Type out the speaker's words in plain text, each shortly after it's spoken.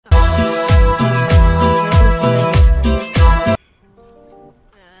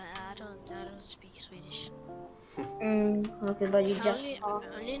Okay, but you just I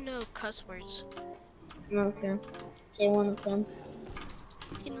only know cuss words. Okay. Say one of them.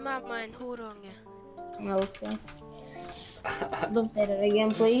 Din mamma är en horunge. Okay. Don't say that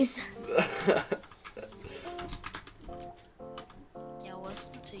again, please. Yeah, it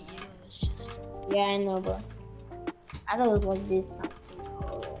wasn't to you, it was just... Yeah, I know, but I thought it was like this something.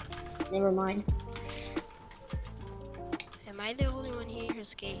 Never mind. Am I the only one here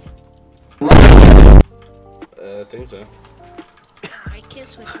who's gay? I think so. I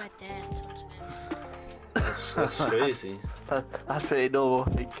kiss with my dad sometimes. That's crazy. That's pretty normal,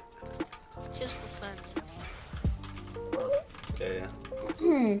 I think. Just for fun, Yeah.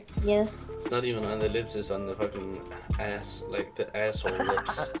 Yes. It's not even on the lips, it's on the fucking ass, like the asshole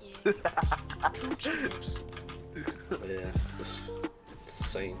lips. Yeah. Coochie lips. Yeah, it's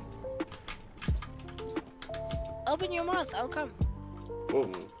insane. Open your mouth, I'll come.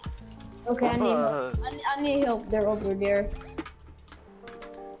 Whoa. Okay, I need help. I need help. They're over there.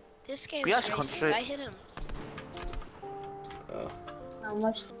 This game's We actually racist. can't I hit him. How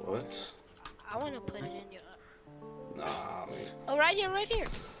much? What? I want to put it in your... Nah, man. Oh, right here, right here.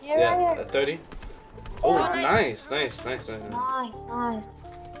 Yeah, Yeah, right here. 30. Oh, nice. nice. Nice.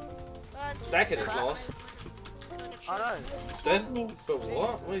 That kid is lost. I know. Dead? But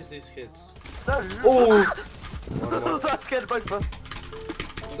what? What is these kids? Oh! Oh! That scared both of us.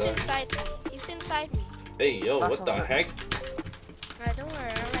 He's inside me. He's inside me. Hey, yo, That's what the awesome. heck? Alright, don't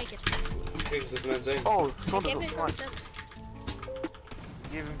worry, I like it. What is this man saying? Oh, I Saunders gave got it sniped. consent.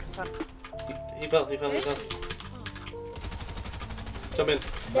 Give him consent. He fell. Where is he? Jump in.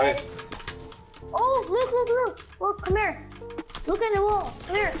 Dead. Nice. Oh, look! Come here. Look at the wall.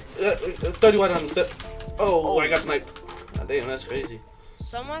 Come here. 31 on set. Oh, I got sniped. Oh, damn, that's crazy.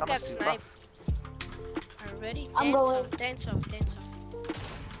 Someone That got must be sniped. Already? I'm Dance going. off, dance off, dance off.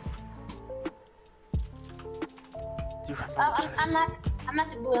 Do you remember I'm not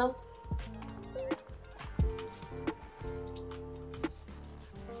the blue.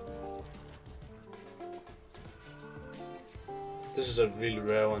 This is a really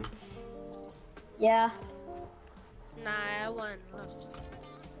rare one. Yeah. Nah, I won. Look.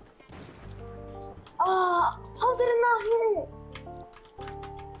 Oh, how did I not hit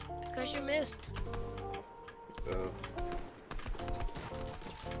it? Because you missed.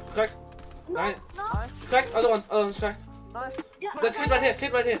 Cracked. Nice. No. Nice. Cracked. Other one's cracked. Nice. There's a kid right here.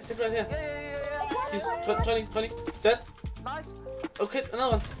 Kid right here. Yeah. He's 20. Dead. Nice. Oh, kid.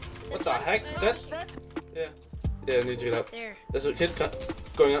 Another one. What the heck? Dead. Yeah. Yeah, I need to get up. There. There's a kid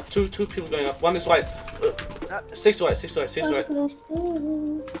going up. Two people going up. One is white. 6 to white.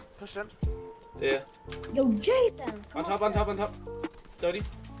 Push in. Yeah. Yo, Jason. On top. 30.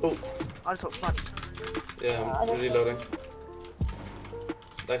 Oh. I just got sniped. Yeah, I'm reloading.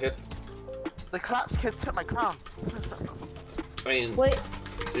 That kid. The collapse kid took my crown. I mean, Wait,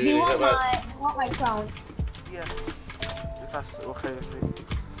 you you really want my crown? Yeah. If that's okay with me.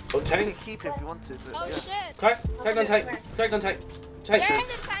 Oh, You tank. can keep it if you want to, but Oh yeah. shit! Cracked on tank. Tank. They're in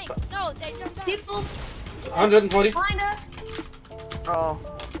the tank! No, they jumped out. People 140. find us. Oh.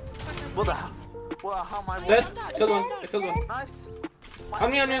 What the hell? How am I Dead. walking? Killed one. I killed one. Nice. On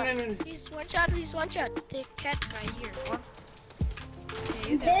me. He's one shot. The cat guy here. One. Yeah,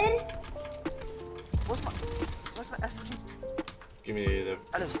 You you got it. dead? Where's my SMG? Give me the.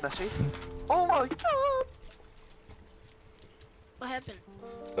 I live Slesshy. Oh my god! What happened?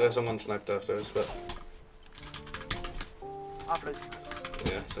 Someone sniped after us, but I've loads of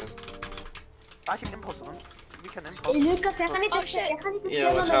this. yeah, so. I can impulse on them. We can impulse. Lucas, jag kan inte Oh, shit.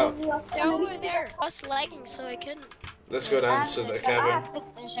 Yeah, watch out. They're over there. I was lagging, so I couldn't. Let's go down to the I cabin. have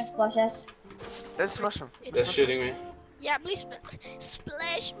 6 inch splashes. Let's rush them. They're shooting me. Yeah, please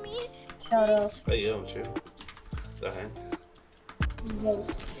splash me. Shut up. Hey, yo, chill. The heck?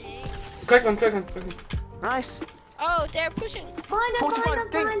 Thanks. Cracked one. Nice. Oh, they're pushing. Find us,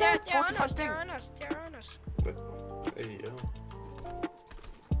 45 ding. They're on 45 us. ding. They're on us. They're on us. Hey, yo.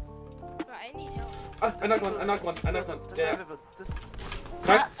 Oh, I need help. Ah, I knocked one. There's Yeah. no river.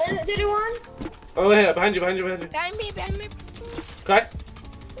 Cracked. Did you one? Oh, here, behind you. Behind me. Cracked.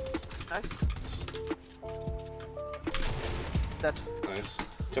 Nice. Dead. Nice.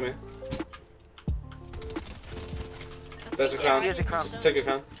 Come here. I There's a think crown. they're Yeah, the crown. hiding, so- Take a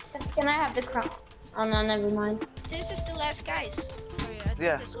crown. Can I have the crown? Oh no, never mind. This is the last guys. Oh, yeah, I think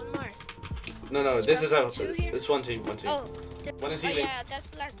Yeah. there's one more. No, There's this is one our. two here. It's one team. Oh, One is oh healing. yeah, that's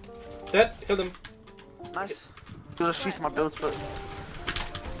the last. Dead. Kill them. Nice. He was just shooting my builds, but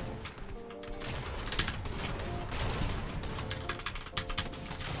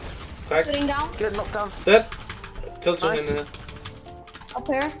Cracked. Sitting down. get knocked down. Dead. Killed some Nice. in there. Up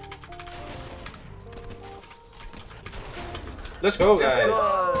here. Let's go, guys. Let's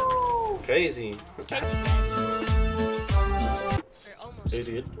go. Crazy. Can you We're almost.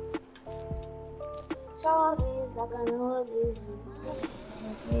 Idiot.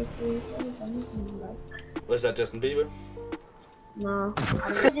 Was that Justin Bieber? No.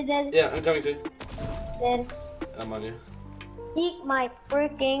 Yeah, I'm coming to. Dead. I'm on you. Eat my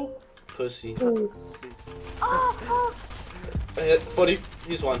freaking Pussy. food. Oh, I hit 40.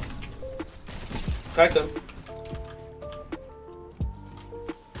 He's one. Cracked him.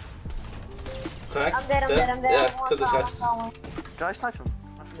 Crack. I'm dead, I'm dead, I'm dead. Yeah, kill this guy. Did I snipe him?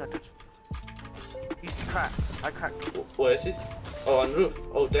 I think I did. He's cracked. I cracked. Where is he? Oh, on the roof.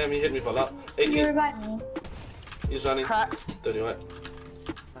 Oh, damn, he hit me for a lot. Can you 18. revive me? He's running. Cracked. Dirty white.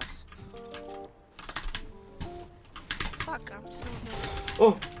 Nice. Fuck, I'm so good.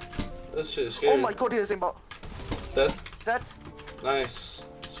 Oh! That shit is scary. Oh my god, he is aimbot. Dead. Dead. Nice.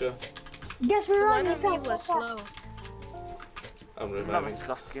 Sure. Guess The we're one running of me fast, was fast, fast. slow. I'm Another reviving.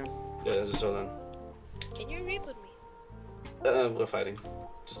 scuffed game. Yeah, just hold on. Can you reboot me? We're fighting.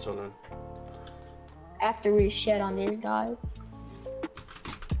 Just hold on. After we shed on these guys.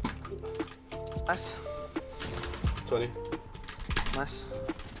 Nice. 20. Nice.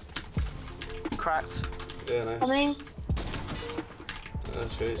 Cracked. Yeah, nice. Coming.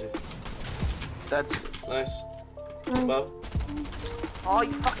 That's crazy. Dead. Nice. Nice. Above. Oh,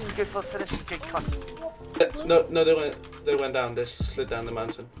 you fucking go for the finish, you big cunt. No, they went down. They slid down the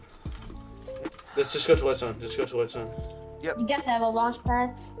mountain. Let's just go towards zone. Just go towards zone. You guys have a launch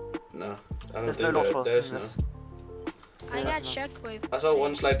pad? No, I don't There's think no launch pads there's in no. this. I got no. shockwave. I saw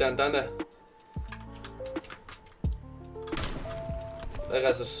one slide down there. That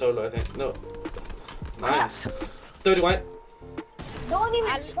guy's a solo, I think. No. Nice. Cracked. 30 white. Don't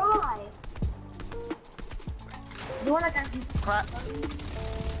even try. You wanna go do some Cracked.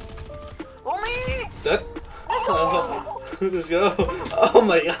 Oh me! Dead. Let's go! Let's go. Oh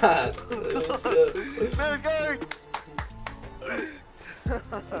my god. Let's go. Let's go!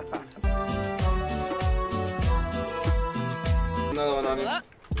 Another one on you. What?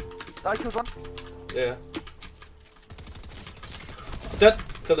 I killed one. Yeah. Dead.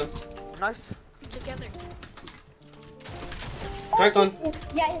 Killed him. Nice. Together. Cracked one.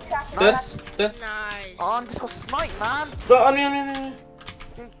 Yeah, he's cracked. Dead. Dead. Nice. Oh, I'm just got sniped, man. Bro, on me, on me, on me.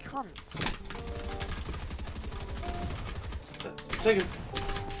 You cunt. Take him.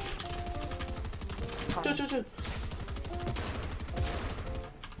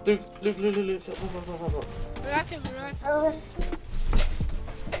 Dude. Luke. Revive him, revive him.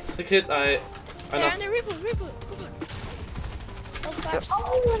 The kid, I They're know. on the reboot. Oh, claps.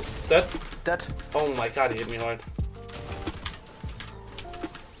 Dead. Dead. Oh my god, he hit me hard.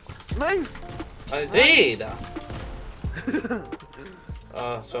 Move! I did.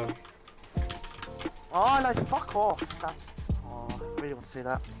 So. Oh, like, fuck off. That's... Oh, I really want to say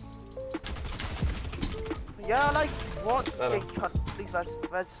that. Yeah, like, what? Hello. Big cunt. Please,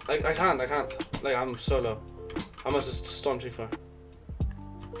 Res. I can't. Like, I'm solo. How much is Storm Tick for?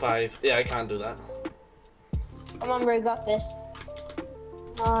 5. Yeah, I can't do that. Come on, bro, you got this.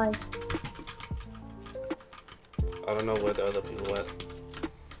 Nice. I don't know where the other people went.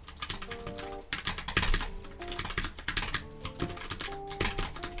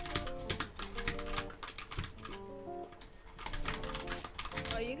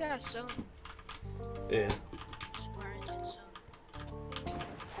 Oh, you got so. Yeah.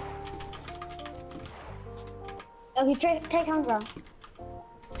 Okay, take home, bro.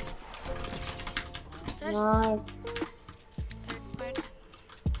 That's Nice. third party.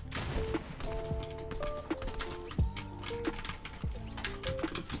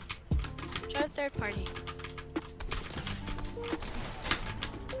 Try the third party.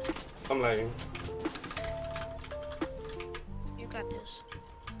 I'm lagging. You got this.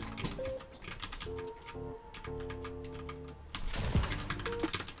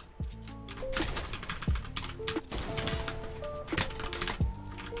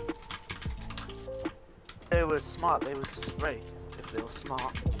 They were smart, they would spray if they were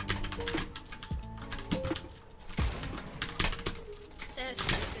smart. That's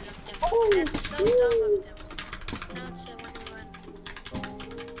stupid of them. Oh, That's so shit. dumb of them. Now it's a 1-1.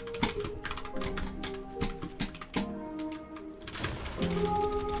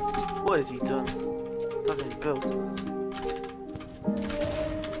 What is he doing? Doesn't even build.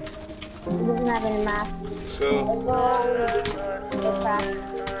 It doesn't have any maps. Let's go. Let's go. Get cracked.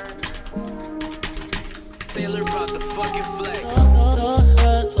 Taylor brought the fucking flag. Your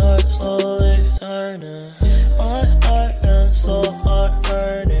heads are slowly turning. My heart is so hard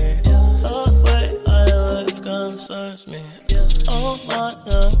burning. The way I live concerns me. Yeah. Oh my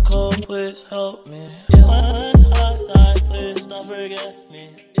God, please help me. Yeah. When I die, please don't forget me.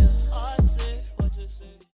 Yeah. I see what you see.